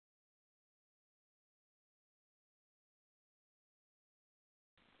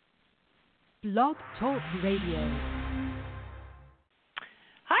Blog Talk Radio.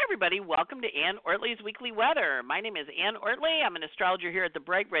 Hi, everybody. Welcome to Ann Ortelee's Weekly Weather. My name is Ann Ortelee. I'm an astrologer here at the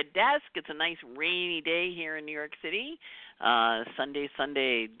Bright Red Desk. It's a nice rainy day here in New York City. December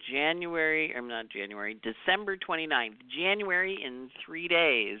 29th. January in 3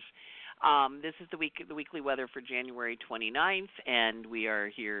 days. This is the weekly weather for January 29th, and we are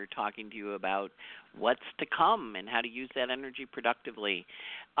here talking to you about what's to come and how to use that energy productively.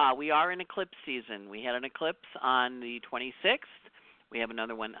 We are in eclipse season. We had an eclipse on the 26th. We have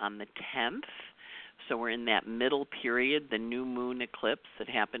another one on the 10th. So we're in that middle period, the new moon eclipse that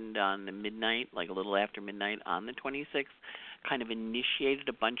happened on the midnight, like a little after midnight on the 26th, kind of initiated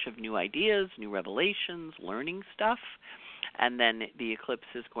a bunch of new ideas, new revelations, learning stuff. And then the eclipse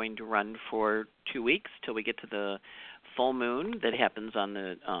is going to run for 2 weeks till we get to the full moon that happens on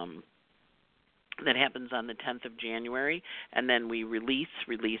the 10th of January, and then we release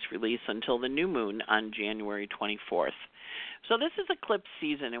until the new moon on January 24th. So this is eclipse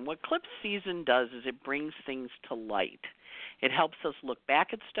season, and what eclipse season does is it brings things to light. It helps us look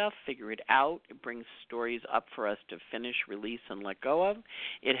back at stuff, figure it out. It brings stories up for us to finish, release, and let go of.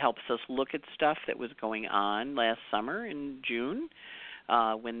 It helps us look at stuff that was going on last summer in June,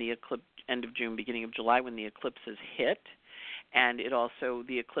 when the eclipse, end of June, beginning of July, when the eclipses hit. And it also,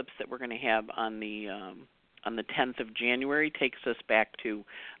 the eclipse that we're going to have on the 10th of January takes us back to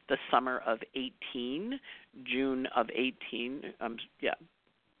the summer of 18, June of 18.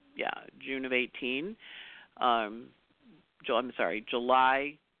 June of 18.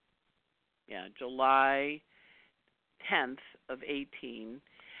 July 10th of 18,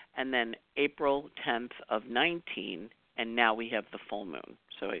 and then April 10th of 19, and now we have the full moon.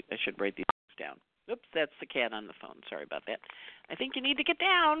 So I should write these down. Oops, that's the cat on the phone. Sorry about that. I think you need to get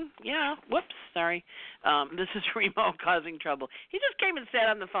down. Yeah, whoops, sorry. This is Remo causing trouble. He just came and sat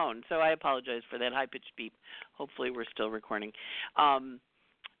on the phone, so I apologize for that high-pitched beep. Hopefully we're still recording.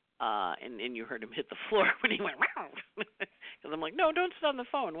 And you heard him hit the floor when he went, wow. Because I'm like, no, don't sit on the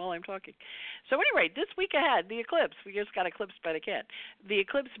phone while I'm talking. So anyway, this week ahead, the eclipse, we just got eclipsed by the cat. The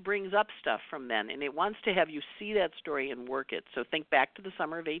eclipse brings up stuff from then, and it wants to have you see that story and work it. So think back to the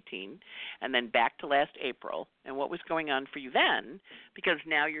summer of 18, and then back to last April, and what was going on for you then, because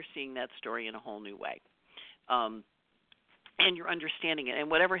now you're seeing that story in a whole new way. And you're understanding it. And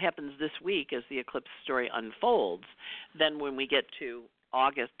whatever happens this week as the eclipse story unfolds, then when we get to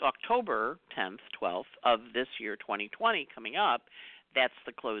October 10th, 12th of this year, 2020, coming up, that's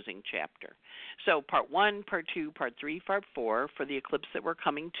the closing chapter. So part 1, part 2, part 3, part 4 for the eclipse that we're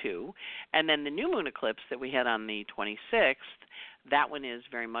coming to, and then the new moon eclipse that we had on the 26th, that one is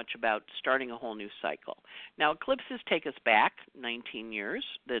very much about starting a whole new cycle. Now, eclipses take us back 19 years.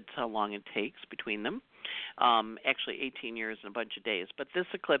 That's how long it takes between them. Actually, 18 years and a bunch of days. But this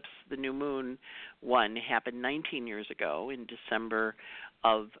eclipse, the new moon one, happened 19 years ago in December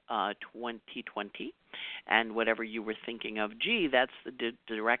of 2020. And whatever you were thinking of, gee, that's the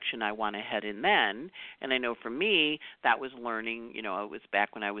direction I want to head in then. And I know for me, that was learning, it was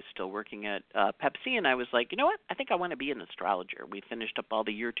back when I was still working at Pepsi, and I was like, you know what, I think I want to be an astrologer. We finished up all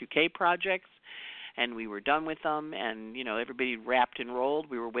the Year 2K projects, and we were done with them, and everybody wrapped and rolled.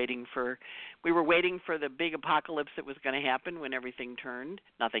 We were waiting for the big apocalypse that was going to happen when everything turned.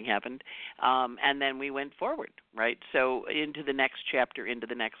 Nothing happened, and then we went forward, right? So into the next chapter, into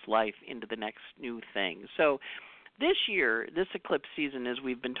the next life, into the next new thing. So this year, this eclipse season, as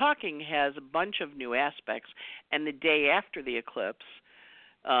we've been talking, has a bunch of new aspects, and the day after the eclipse,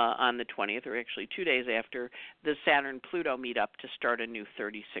 on the 20th, or actually 2 days after, the Saturn-Pluto meet up to start a new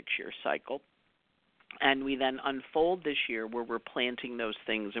 36-year cycle. And we then unfold this year where we're planting those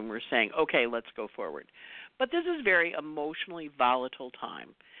things and we're saying, okay, let's go forward. But this is a very emotionally volatile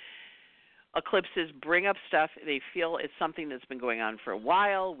time. Eclipses bring up stuff. They feel it's something that's been going on for a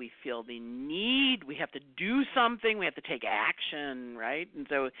while. We feel the need. We have to do something. We have to take action, right?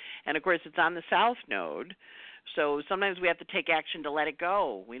 And of course, it's on the South Node. So sometimes we have to take action to let it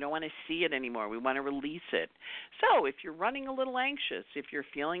go. We don't want to see it anymore. We want to release it. So if you're running a little anxious, if you're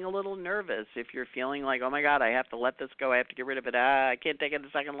feeling a little nervous, if you're feeling like, oh, my God, I have to let this go, I have to get rid of it, I can't take it a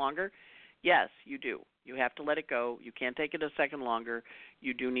second longer, yes, you do. You have to let it go. You can't take it a second longer.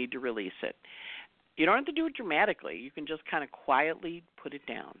 You do need to release it. You don't have to do it dramatically. You can just kind of quietly put it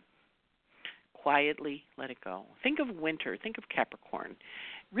down. Quietly let it go. Think of winter. Think of Capricorn.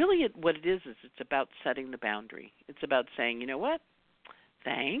 Really, what it is it's about setting the boundary. It's about saying, you know what,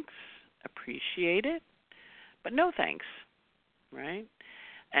 thanks, appreciate it, but no thanks, right?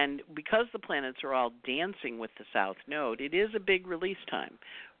 And because the planets are all dancing with the South Node, it is a big release time.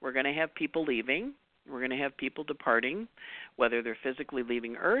 We're going to have people leaving. We're going to have people departing, whether they're physically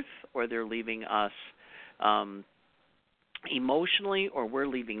leaving Earth or they're leaving us emotionally, or we're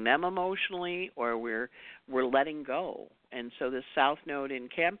leaving them emotionally, or we're letting go. And so this South Node in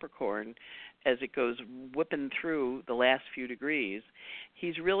Capricorn, as it goes whipping through the last few degrees,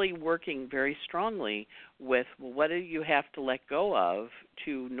 he's really working very strongly with, well, what do you have to let go of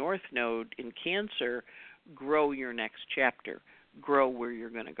to North Node in Cancer, grow your next chapter, grow where you're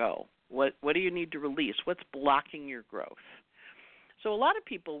going to go. What do you need to release? What's blocking your growth? So a lot of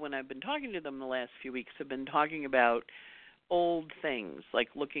people, when I've been talking to them the last few weeks, have been talking about old things, like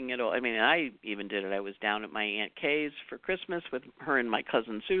looking at I even did it. I was down at my Aunt Kay's for Christmas with her and my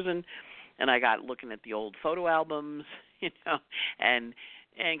cousin Susan, and I got looking at the old photo albums, and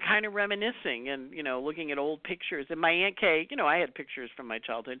kind of reminiscing and, looking at old pictures. And my Aunt Kay, I had pictures from my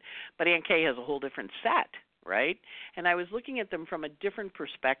childhood, but Aunt Kay has a whole different set, right? And I was looking at them from a different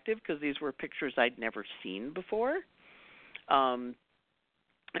perspective because these were pictures I'd never seen before.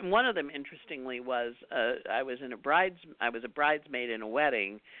 And one of them, interestingly, was I was a bridesmaid in a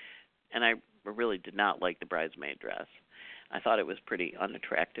wedding, and I really did not like the bridesmaid dress. I thought it was pretty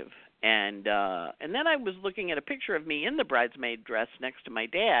unattractive. And then I was looking at a picture of me in the bridesmaid dress next to my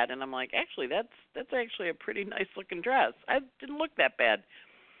dad, and I'm like, actually, that's actually a pretty nice looking dress. I didn't look that bad.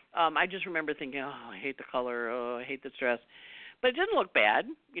 I just remember thinking, oh, I hate the color. Oh, I hate this dress. But it didn't look bad.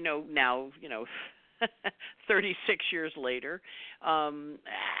 Now, 36 years later, it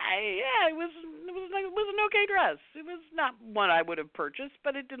was an okay dress. It was not one I would have purchased,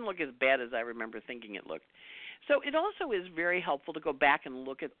 but it didn't look as bad as I remember thinking it looked. So it also is very helpful to go back and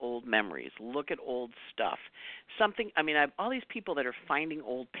look at old memories, look at old stuff. I have all these people that are finding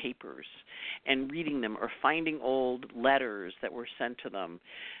old papers and reading them, or finding old letters that were sent to them.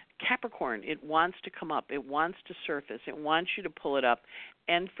 Capricorn, it wants to come up. It wants to surface. It wants you to pull it up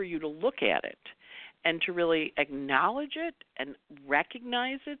and for you to look at it and to really acknowledge it and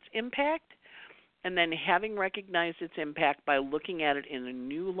recognize its impact. And then having recognized its impact by looking at it in a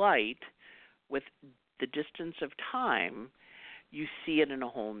new light with the distance of time, you see it in a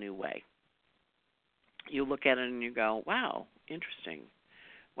whole new way. You look at it and you go, wow, interesting.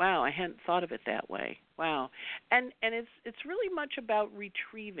 Wow, I hadn't thought of it that way. Wow. And it's really much about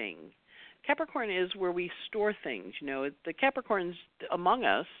retrieving. Capricorn is where we store things. The Capricorns among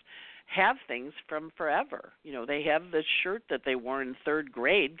us have things from forever. They have the shirt that they wore in third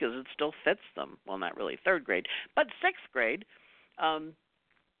grade because it still fits them. Well, not really third grade, but sixth grade.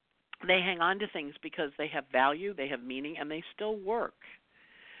 They hang on to things because they have value, they have meaning, and they still work,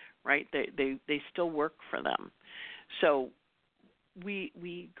 right? They still work for them. So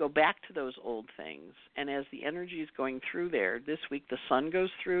we go back to those old things, and as the energy is going through there, this week the sun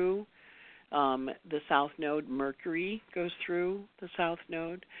goes through the South Node, Mercury goes through the South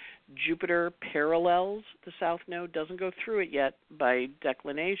Node, Jupiter parallels the South Node, doesn't go through it yet by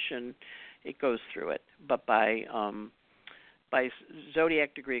declination, it goes through it, but by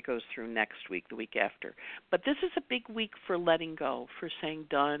zodiac degree, it goes through next week, the week after. But this is a big week for letting go, for saying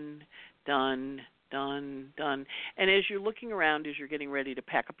done, done, done, done. And as you're looking around, as you're getting ready to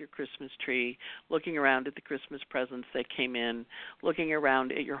pack up your Christmas tree, looking around at the Christmas presents that came in, looking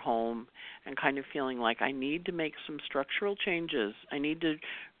around at your home, and kind of feeling like, I need to make some structural changes. I need to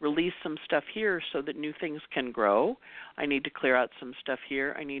release some stuff here so that new things can grow. I need to clear out some stuff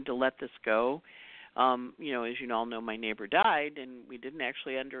here. I need to let this go. As you all know, my neighbor died, and we didn't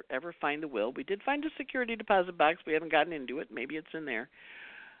actually ever find the will. We did find a security deposit box. We haven't gotten into it. Maybe it's in there.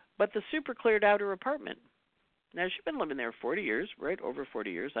 But the super cleared out her apartment. Now, she's been living there 40 years, right, over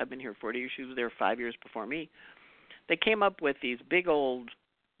 40 years. I've been here 40 years. She was there 5 years before me. They came up with these big old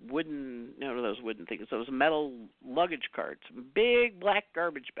those wooden things, those metal luggage carts, big black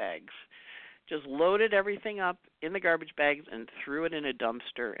garbage bags. Just loaded everything up in the garbage bags and threw it in a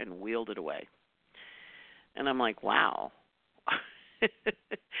dumpster and wheeled it away. And I'm like, wow.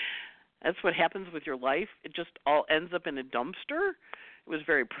 That's what happens with your life? It just all ends up in a dumpster? It was a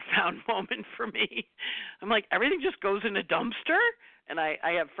very profound moment for me. I'm like, everything just goes in a dumpster? And I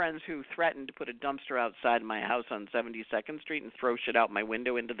have friends who threatened to put a dumpster outside my house on 72nd Street and throw shit out my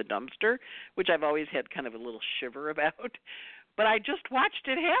window into the dumpster, which I've always had kind of a little shiver about. But I just watched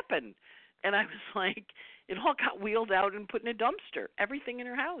it happen. And I was like, it all got wheeled out and put in a dumpster, everything in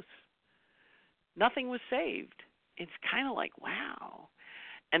her house. Nothing was saved. It's kind of like, wow.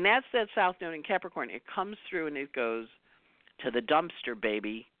 And that's that South Node in Capricorn. It comes through and it goes, to the dumpster,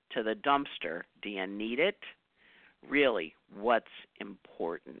 baby, to the dumpster. Do you need it? Really, what's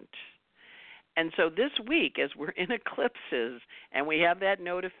important? And so this week, as we're in eclipses and we have that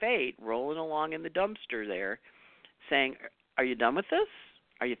node of fate rolling along in the dumpster there, saying, are you done with this?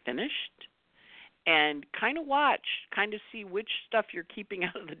 Are you finished? and kind of watch, kind of see which stuff you're keeping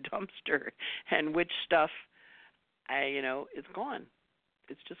out of the dumpster and which stuff, is gone.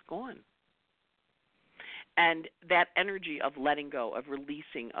 It's just gone. And that energy of letting go, of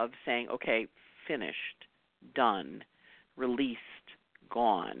releasing, of saying, okay, finished, done, released,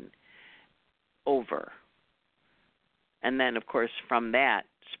 gone, over. And then, of course, from that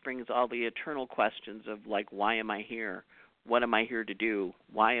springs all the eternal questions of, like, why am I here? What am I here to do?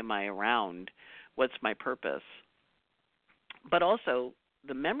 Why am I around? What's my purpose? But also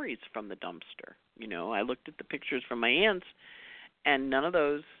the memories from the dumpster. I looked at the pictures from my aunts, and none of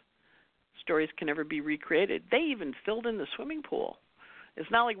those stories can ever be recreated. They even filled in the swimming pool.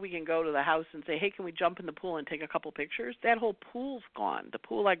 It's not like we can go to the house and say, hey, can we jump in the pool and take a couple pictures? That whole pool's gone. The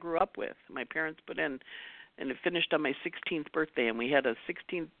pool I grew up with, my parents put in, and it finished on my 16th birthday, and we had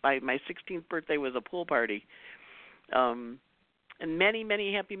by my 16th birthday was a pool party. And many,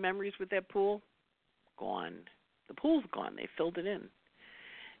 many happy memories with that pool, gone. The pool's gone. They filled it in.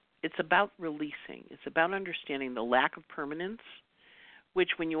 It's about releasing. It's about understanding the lack of permanence, which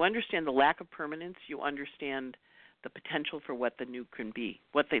when you understand the lack of permanence, you understand the potential for what the new can be,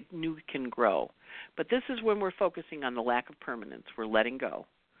 what the new can grow. But this is when we're focusing on the lack of permanence. We're letting go.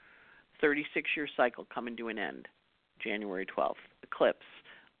 36-year cycle coming to an end, January 12th. Eclipse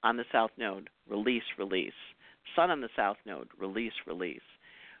on the south node, release, release. Sun on the south node, release, release.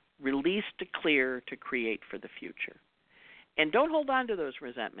 Release to clear, to create for the future. And don't hold on to those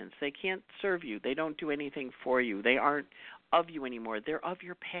resentments. They can't serve you. They don't do anything for you. They aren't of you anymore. They're of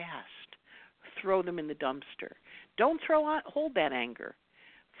your past. Throw them in the dumpster. Don't hold that anger.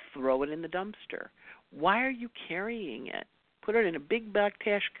 Throw it in the dumpster. Why are you carrying it? Put it in a big black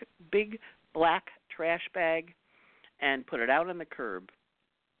trash bag and put it out on the curb.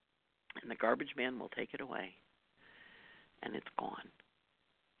 And the garbage man will take it away. And it's gone.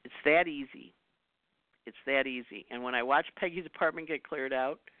 It's that easy. It's that easy. And when I watch Peggy's apartment get cleared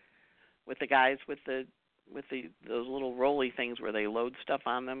out with the guys with those little rolly things where they load stuff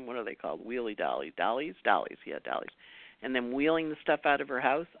on them, what are they called? Wheelie dollies. Dollies? Yeah, dollies. And then wheeling the stuff out of her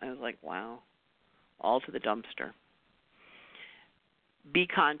house, I was like, wow, all to the dumpster. Be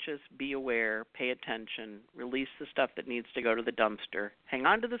conscious, be aware, pay attention, release the stuff that needs to go to the dumpster. Hang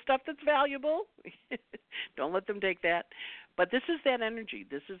on to the stuff that's valuable. Don't let them take that. But this is that energy.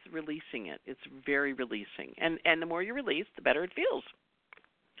 This is releasing it. It's very releasing. And the more you release, the better it feels.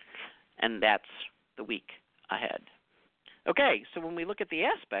 And that's the week ahead. Okay, so when we look at the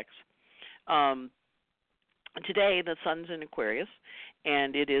aspects, today the sun's in Aquarius,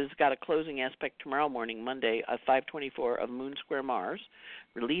 and it is got a closing aspect tomorrow morning, Monday, at 5:24 of Moon square Mars.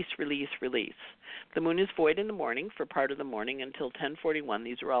 Release, release, release. The moon is void in the morning for part of the morning until 10:41.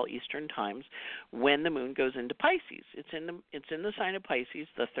 These are all Eastern times when the moon goes into Pisces. It's in the sign of Pisces,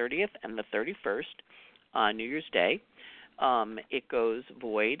 the 30th and the 31st, New Year's Day. It goes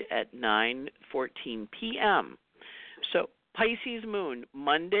void at 9:14 p.m. So Pisces moon,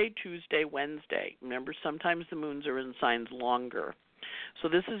 Monday, Tuesday, Wednesday. Remember, sometimes the moons are in signs longer. So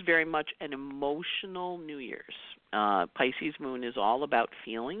this is very much an emotional New Year's. Pisces moon is all about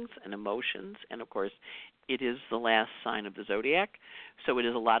feelings and emotions, and of course, it is the last sign of the zodiac, so it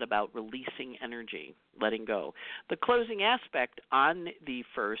is a lot about releasing energy, letting go. The closing aspect on the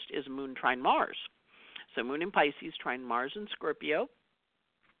 1st is moon trine Mars. So moon in Pisces, trine Mars in Scorpio,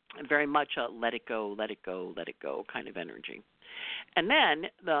 and very much a let it go, let it go, let it go kind of energy. And then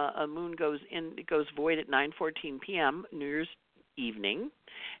the moon goes void at 9:14 p.m. New Year's evening,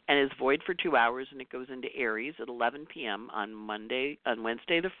 and is void for 2 hours, and it goes into Aries at 11 p.m. on Wednesday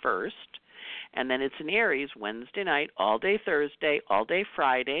the 1st, and then it's in Aries Wednesday night, all day Thursday, all day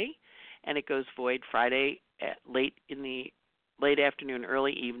Friday, and it goes void Friday at late afternoon,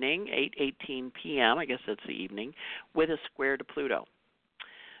 early evening, 8:18 p.m. I guess that's the evening, with a square to Pluto.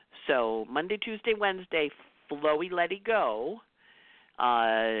 So Monday, Tuesday, Wednesday, flowy, let it go.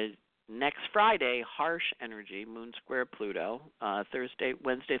 Next Friday, harsh energy, moon square Pluto.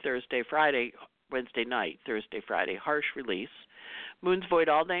 Wednesday, Thursday, Friday, Wednesday night, Thursday, Friday, harsh release. Moon's void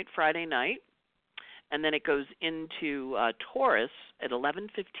all night Friday night. And then it goes into Taurus at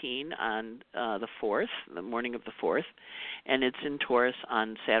 11:15 on the 4th, the morning of the 4th. And it's in Taurus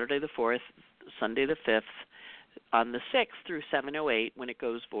on Saturday the 4th, Sunday the 5th, on the 6th through 7:08 when it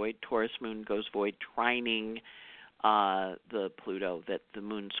goes void. Taurus moon goes void, trining the Pluto that the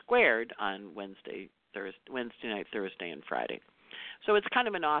moon squared on Wednesday night, Thursday, and Friday. So it's kind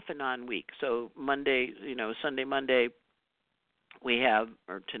of an off and on week. So Sunday, Monday, we have,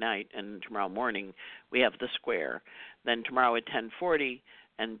 or tonight and tomorrow morning, we have the square. Then tomorrow at 10:40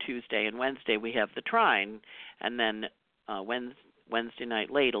 and Tuesday and Wednesday we have the trine, and then Wednesday night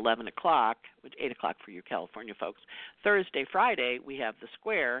late, 11 o'clock, which 8 o'clock for you California folks. Thursday, Friday, we have the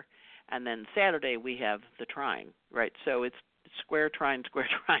square, and then Saturday we have the trine, right? So it's square, trine,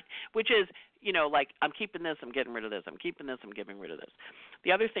 which is, like I'm keeping this, I'm getting rid of this, I'm keeping this, I'm getting rid of this.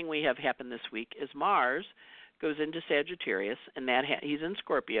 The other thing we have happen this week is Mars goes into Sagittarius, and he's in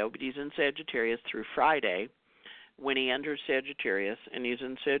Scorpio, but he's in Sagittarius through Friday when he enters Sagittarius, and he's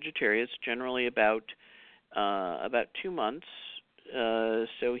in Sagittarius generally about 2 months.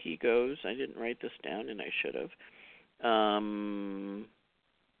 So he goes, I didn't write this down, and I should have.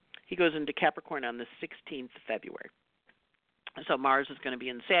 He goes into Capricorn on the 16th of February. So Mars is going to be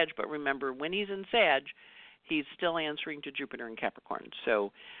in Sag, but remember, when he's in Sag, he's still answering to Jupiter in Capricorn.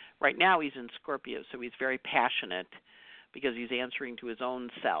 So right now he's in Scorpio, so he's very passionate because he's answering to his own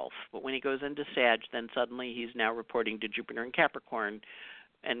self. But when he goes into Sag, then suddenly he's now reporting to Jupiter in Capricorn,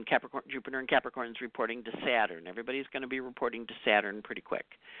 and Jupiter in Capricorn is reporting to Saturn. Everybody's going to be reporting to Saturn pretty quick.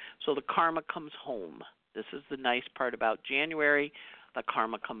 So the karma comes home. This is the nice part about January. The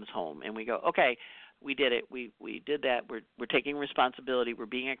karma comes home, and we go, okay, we did it. We did that. We're taking responsibility. We're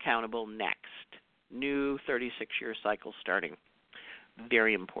being accountable. Next, new 36-year cycle starting.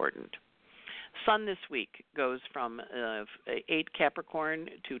 Very important. Sun this week goes from 8 Capricorn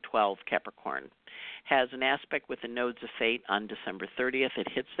to 12 Capricorn. Has an aspect with the nodes of fate on December 30th. It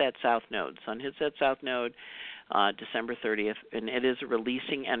hits that south node. Sun hits that south node December 30th, and it is a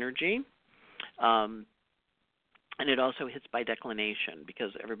releasing energy. And it also hits by declination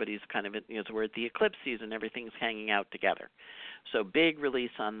because everybody's kind of, we're at the eclipse season, everything's hanging out together. So big release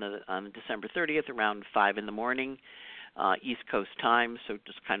on December 30th around 5 in the morning, East Coast time, so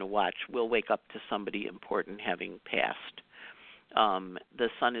just kind of watch. We'll wake up to somebody important having passed. The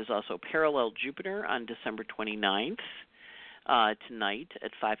Sun is also parallel Jupiter on December 29th. Tonight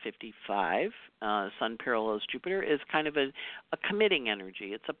at 5:55, Sun parallels Jupiter is kind of a committing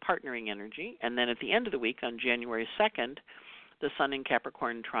energy. It's a partnering energy. And then at the end of the week, on January 2nd, the Sun in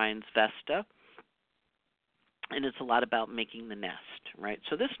Capricorn trines Vesta, and it's a lot about making the nest, right?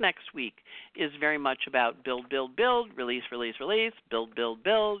 So this next week is very much about build, build, build, release, release, release, build, build,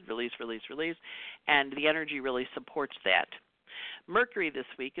 build, release, release, release, and the energy really supports that. Mercury this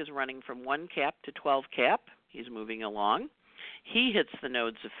week is running from 1 Cap to 12 Cap. He's moving along. He hits the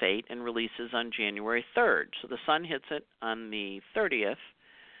nodes of fate and releases on January 3rd. So the Sun hits it on the 30th,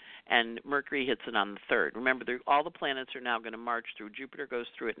 and Mercury hits it on the 3rd. Remember, all the planets are now going to march through. Jupiter goes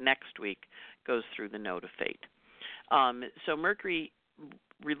through it next week, goes through the node of fate. So Mercury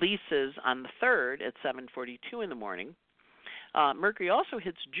releases on the 3rd at 7:42 in the morning. Mercury also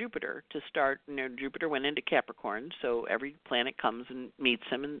hits Jupiter to start. Jupiter went into Capricorn, so every planet comes and meets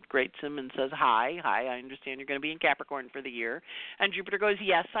him and greets him and says, hi, I understand you're going to be in Capricorn for the year. And Jupiter goes,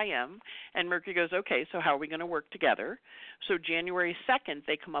 yes, I am. And Mercury goes, okay, so how are we going to work together? So January 2nd,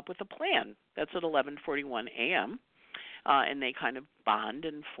 they come up with a plan. That's at 11:41 a.m., and they kind of bond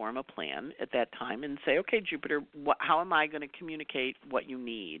and form a plan at that time and say, okay, Jupiter, how am I going to communicate what you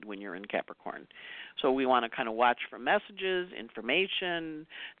need when you're in Capricorn? So we want to kind of watch for messages, information,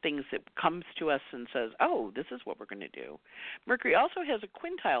 things that comes to us and says, oh, this is what we're going to do. Mercury also has a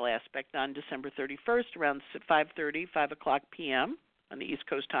quintile aspect on December 31st around 5:30, 5 o'clock p.m. on the East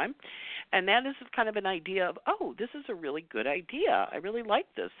Coast time. And that is kind of an idea of, oh, this is a really good idea. I really like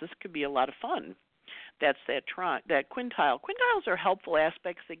this. This could be a lot of fun. That's that quintile. Quintiles are helpful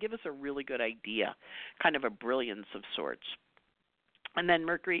aspects. They give us a really good idea, kind of a brilliance of sorts. And then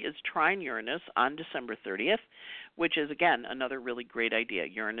Mercury is trine Uranus on December 30th, which is, again, another really great idea.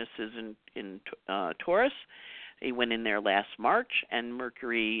 Uranus is in Taurus. He went in there last March, and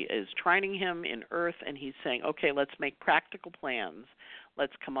Mercury is trining him in Earth, and he's saying, okay, let's make practical plans.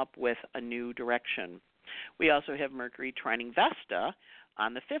 Let's come up with a new direction. We also have Mercury trining Vesta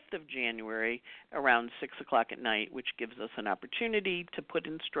on the 5th of January around 6 o'clock at night, which gives us an opportunity to put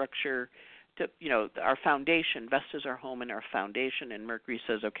in structure to, our foundation. Vesta's our home and our foundation, and Mercury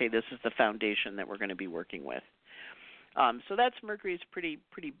says, okay, this is the foundation that we're going to be working with. So that's Mercury's pretty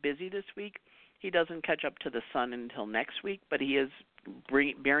busy this week. He doesn't catch up to the Sun until next week, but he is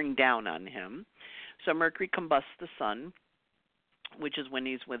bearing down on him. So Mercury combusts the Sun, which is when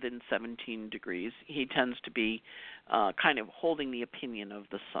he's within 17 degrees. He tends to be kind of holding the opinion of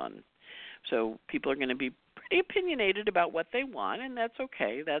the Sun. So people are going to be pretty opinionated about what they want, and that's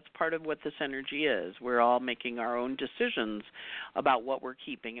okay. That's part of what this energy is. We're all making our own decisions about what we're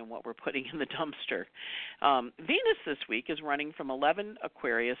keeping and what we're putting in the dumpster. Venus this week is running from 11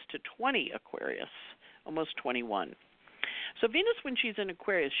 Aquarius to 20 Aquarius, almost 21. So Venus, when she's in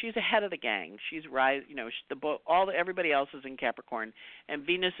Aquarius, she's ahead of the gang. She's everybody else is in Capricorn, and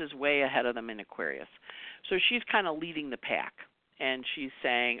Venus is way ahead of them in Aquarius. So she's kind of leading the pack. and she's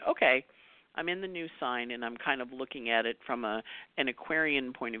saying, okay, I'm in the new sign, and I'm kind of looking at it from an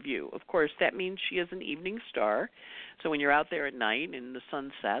Aquarian point of view. Of course, that means she is an evening star. So when you're out there at night and the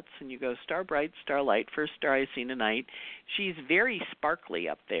sun sets and you go star bright, star light, first star I see tonight, she's very sparkly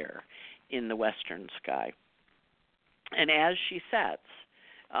up there in the western sky. And as she sets,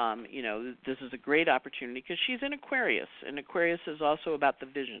 this is a great opportunity because she's in Aquarius, and Aquarius is also about the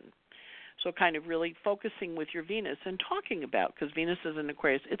vision. So kind of really focusing with your Venus and talking about, because Venus is in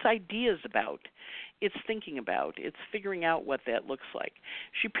Aquarius, it's ideas about, it's thinking about, it's figuring out what that looks like.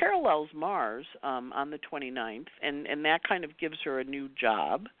 She parallels Mars on the 29th, and that kind of gives her a new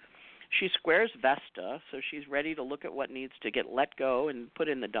job. She squares Vesta, so she's ready to look at what needs to get let go and put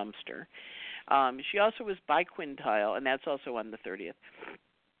in the dumpster. She also is biquintile, and that's also on the 30th.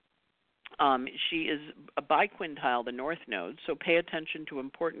 She is a biquintile, the north node, so pay attention to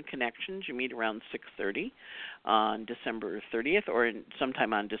important connections. You meet around 6:30 on December 30th, or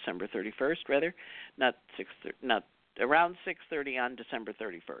sometime on December 31st, rather. Not around 6:30 on December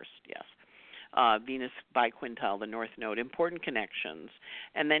 31st, yes. Venus biquintile, the north node, important connections.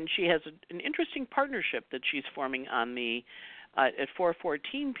 And then she has an interesting partnership that she's forming on the at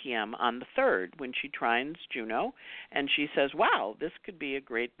 4:14 p.m. on the 3rd when she trines Juno, and she says, wow, this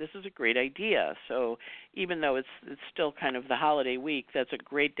is a great idea. So even though it's still kind of the holiday week, that's a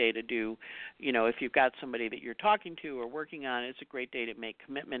great day to do, if you've got somebody that you're talking to or working on, it's a great day to make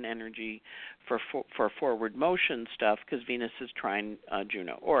commitment energy for forward motion stuff because Venus is trine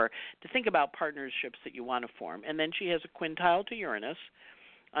Juno, or to think about partnerships that you want to form. And then she has a quintile to Uranus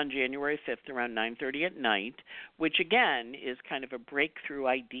on January 5th around 9:30 at night, which again is kind of a breakthrough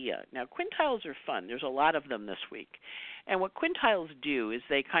idea. Now, quintiles are fun. There's a lot of them this week. And what quintiles do is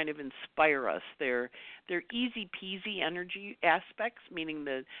they kind of inspire us. They're easy-peasy energy aspects, meaning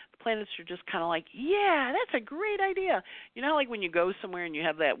the planets are just kind of like, yeah, that's a great idea. You know, like when you go somewhere and you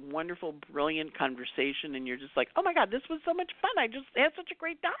have that wonderful, brilliant conversation and you're just like, oh, my God, this was so much fun. I just had such a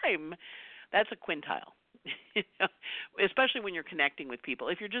great time. That's a quintile. Especially when you're connecting with people.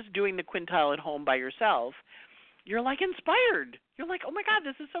 If you're just doing the quintile at home by yourself, you're like inspired. You're like, oh my God,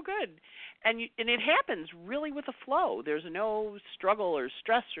 this is so good. And it happens really with a flow. There's no struggle or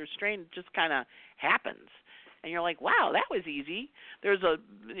stress or strain. It just kind of happens. And you're like, wow, that was easy. There's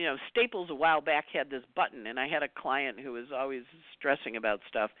Staples a while back had this button, and I had a client who was always stressing about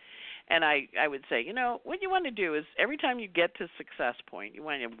stuff. And I would say, what you want to do is every time you get to success point, you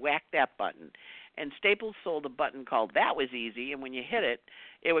want to whack that button. And Staples sold a button called That Was Easy, and when you hit it,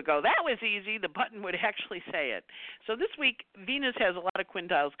 it would go, that was easy. The button would actually say it. So this week, Venus has a lot of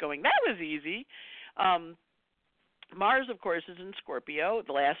quintiles going, that was easy. Mars, of course, is in Scorpio,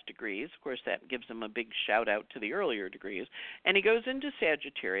 the last degrees. Of course, that gives him a big shout-out to the earlier degrees. And he goes into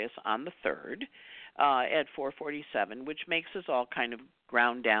Sagittarius on the 3rd at 4:47, which makes us all kind of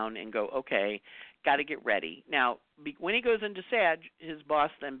ground down and go, okay, got to get ready. Now, when he goes into Sag, his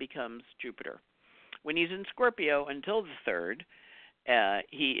boss then becomes Jupiter. When he's in Scorpio until the 3rd,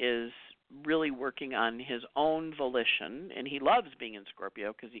 he is really working on his own volition, and he loves being in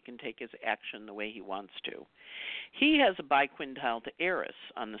Scorpio because he can take his action the way he wants to. He has a biquintile to Eris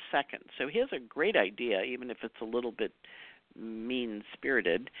on the 2nd, so he has a great idea, even if it's a little bit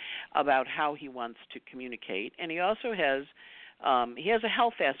mean-spirited, about how he wants to communicate. And he also has a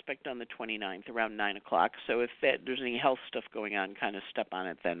health aspect on the 29th around 9 o'clock, so if there's any health stuff going on, kind of step on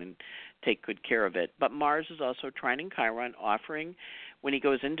it then and take good care of it. But Mars is also trining Chiron, offering, when he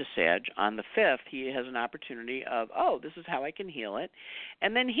goes into Sag on the 5th, he has an opportunity of, this is how I can heal it.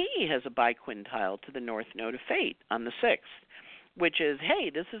 And then he has a biquintile to the north node of Fate on the 6th, which is,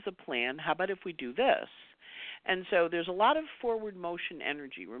 hey, this is a plan. How about if we do this? And so there's a lot of forward motion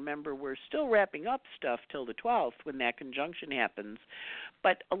energy. Remember, we're still wrapping up stuff till the 12th when that conjunction happens.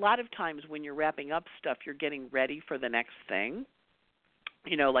 But a lot of times when you're wrapping up stuff, you're getting ready for the next thing.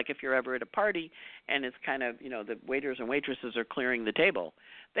 Like if you're ever at a party and it's kind of, the waiters and waitresses are clearing the table.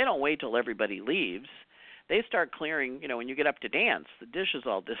 They don't wait till everybody leaves. They start clearing, when you get up to dance, the dishes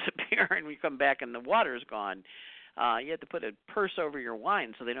all disappear and we come back and the water's gone. You have to put a purse over your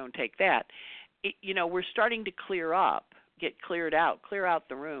wine so they don't take that. We're starting to clear up, clear out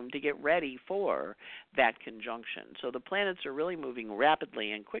the room to get ready for that conjunction. So the planets are really moving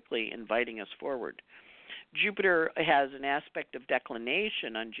rapidly and quickly, inviting us forward. Jupiter has an aspect of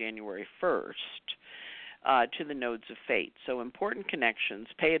declination on January 1st to the nodes of Fate. So important connections,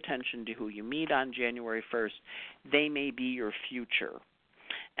 pay attention to who you meet on January 1st. They may be your future.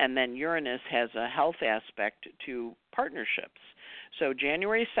 And then Uranus has a health aspect to partnerships. So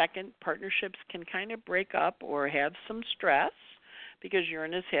January 2nd, partnerships can kind of break up or have some stress because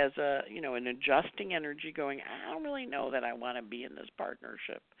Uranus has an adjusting energy going, I don't really know that I want to be in this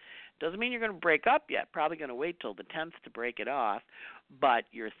partnership. Doesn't mean you're going to break up yet. Probably going to wait till the 10th to break it off, but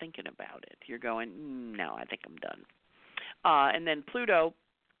you're thinking about it. You're going, no, I think I'm done. And then Pluto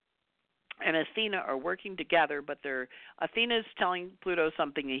and Athena are working together, but Athena's telling Pluto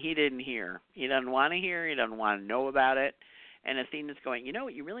something that he didn't hear. He doesn't want to hear. He doesn't want to know about it. And Athena's going, you know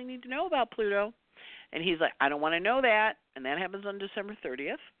what you really need to know about Pluto? And he's like, I don't want to know that. And that happens on December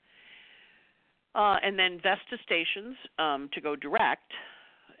 30th. And then Vesta stations to go direct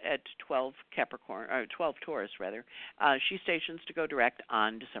at 12 Taurus rather. She stations to go direct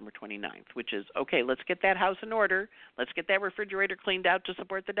on December 29th, which is, okay, let's get that house in order. Let's get that refrigerator cleaned out to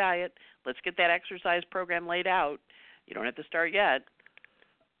support the diet. Let's get that exercise program laid out. You don't have to start yet,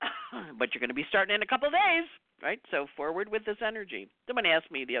 but you're going to be starting in a couple of days, right? So forward with this energy. Someone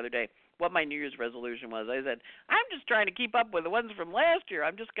asked me the other day what my New Year's resolution was. I said, I'm just trying to keep up with the ones from last year.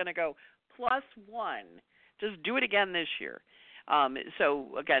 I'm just going to go +1. Just do it again this year.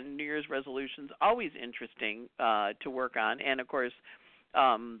 So, again, New Year's resolutions, always interesting to work on. And, of course,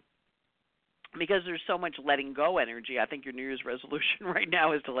 because there's so much letting go energy, I think your New Year's resolution right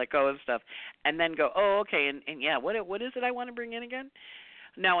now is to let go of stuff and then go, oh, okay, and yeah, what is it I want to bring in again?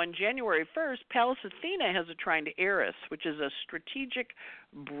 Now, on January 1st, Pallas Athena has a trine to Eris, which is a strategic,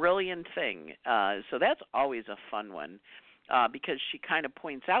 brilliant thing. So that's always a fun one because she kind of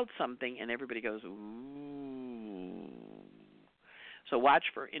points out something and everybody goes, ooh. So watch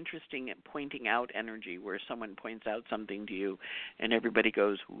for interesting pointing out energy where someone points out something to you and everybody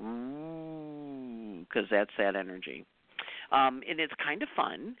goes, ooh, because that's that energy. And it's kind of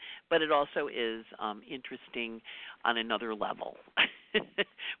fun, but it also is interesting on another level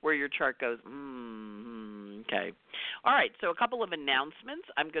where your chart goes, okay. All right, so a couple of announcements.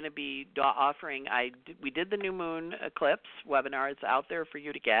 I'm going to be offering, we did the new moon eclipse webinar. It's out there for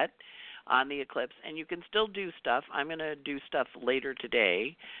you to get on the eclipse, and you can still do stuff. I'm going to do stuff later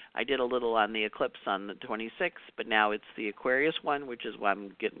today. I did a little on the eclipse on the 26th, but now it's the Aquarius one, which is why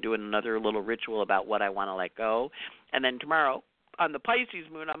I'm doing another little ritual about what I want to let go. And then tomorrow on the Pisces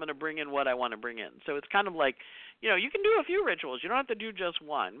moon, I'm going to bring in what I want to bring in. So it's kind of like, you can do a few rituals. You don't have to do just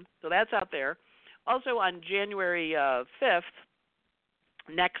one. So that's out there. Also on January 5th,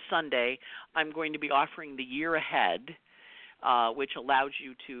 next Sunday, I'm going to be offering the year ahead, which allows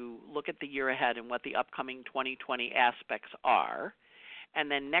you to look at the year ahead and what the upcoming 2020 aspects are. And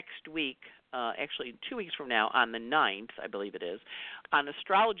then next week, actually 2 weeks from now, on the 9th, I believe it is, on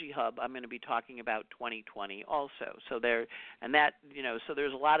Astrology Hub, I'm going to be talking about 2020 also. So there's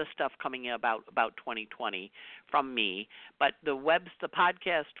a lot of stuff coming in about 2020 from me. But the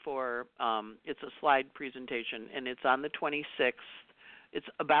podcast for it's a slide presentation, and it's on the 26th. It's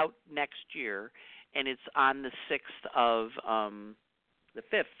about next year. And it's on the 6th of the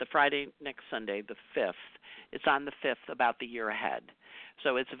 5th, the Friday next Sunday, the 5th. It's on the 5th about the year ahead.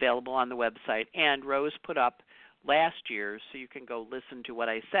 So it's available on the website. And Rose put up last year, so you can go listen to what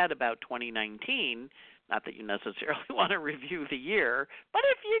I said about 2019. Not that you necessarily want to review the year, but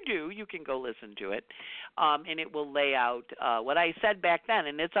if you do, you can go listen to it. And it will lay out what I said back then,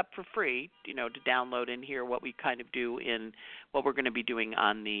 and it's up for free, to download and hear what we kind of do in what we're going to be doing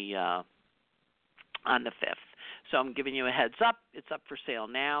on the 5th. So I'm giving you a heads up. It's up for sale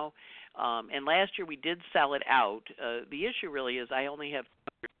now. And last year we did sell it out. The issue really is I only have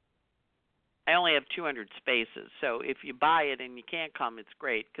 200 spaces. So if you buy it and you can't come, it's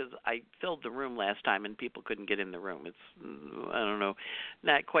great because I filled the room last time and people couldn't get in the room. I don't know,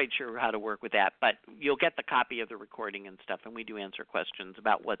 not quite sure how to work with that. But you'll get the copy of the recording and stuff, and we do answer questions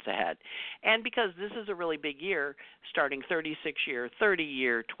about what's ahead. And because this is a really big year, starting 36-year,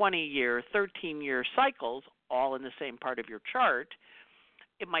 30-year, 20-year, 13-year cycles, all in the same part of your chart,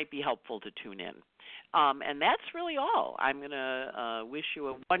 it might be helpful to tune in. And that's really all. I'm going to wish you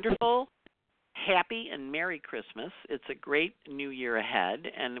a wonderful, happy, and Merry Christmas. It's a great new year ahead.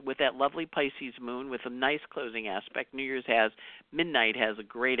 And with that lovely Pisces moon with a nice closing aspect, midnight has a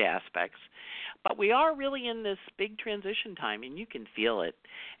great aspects. But we are really in this big transition time, and you can feel it.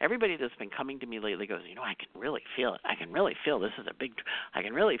 Everybody that's been coming to me lately goes, I can really feel it. I can really feel this is I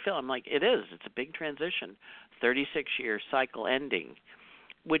can really feel. I'm like, it is. It's a big transition. 36-year cycle ending,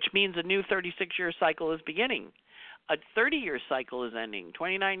 which means a new 36-year cycle is beginning. A 30-year cycle is ending.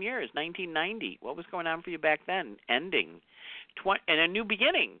 29 years, 1990. What was going on for you back then? Ending. And a new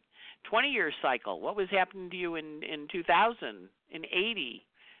beginning. 20-year cycle. What was happening to you in 2000, in 80?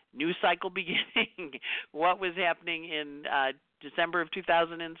 New cycle beginning. What was happening in December of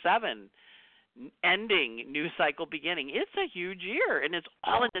 2007? Ending. New cycle beginning. It's a huge year, and it's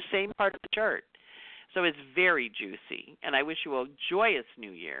all in the same part of the chart. So it's very juicy, and I wish you a joyous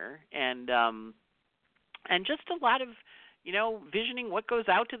new year, and just a lot of, visioning what goes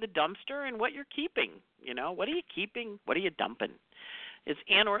out to the dumpster and what you're keeping. What are you keeping? What are you dumping? It's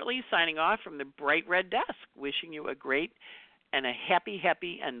Ann Ortelee signing off from the Bright Red Desk, wishing you a great and a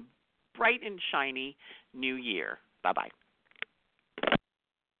happy, and bright and shiny new year. Bye-bye.